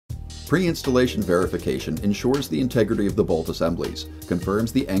Pre-installation verification ensures the integrity of the bolt assemblies,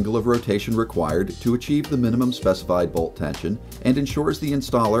 confirms the angle of rotation required to achieve the minimum specified bolt tension, and ensures the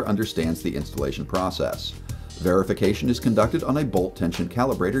installer understands the installation process. Verification is conducted on a bolt tension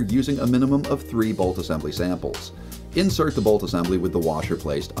calibrator using a minimum of 3 bolt assembly samples. Insert the bolt assembly with the washer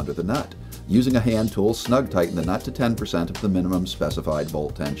placed under the nut. Using a hand tool, snug tighten the nut to 10% of the minimum specified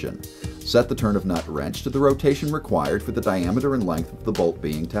bolt tension. Set the turn of nut wrench to the rotation required for the diameter and length of the bolt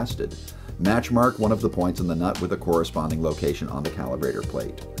being tested. Match mark one of the points in the nut with a corresponding location on the calibrator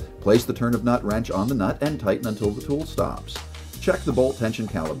plate. Place the turn of nut wrench on the nut and tighten until the tool stops. Check the bolt tension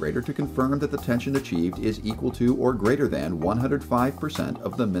calibrator to confirm that the tension achieved is equal to or greater than 105%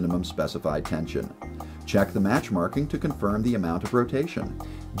 of the minimum specified tension. Check the match marking to confirm the amount of rotation.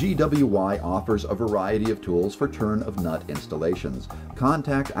 GWY offers a variety of tools for turn of nut installations.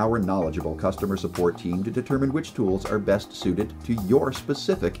 Contact our knowledgeable customer support team to determine which tools are best suited to your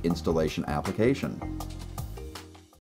specific installation application.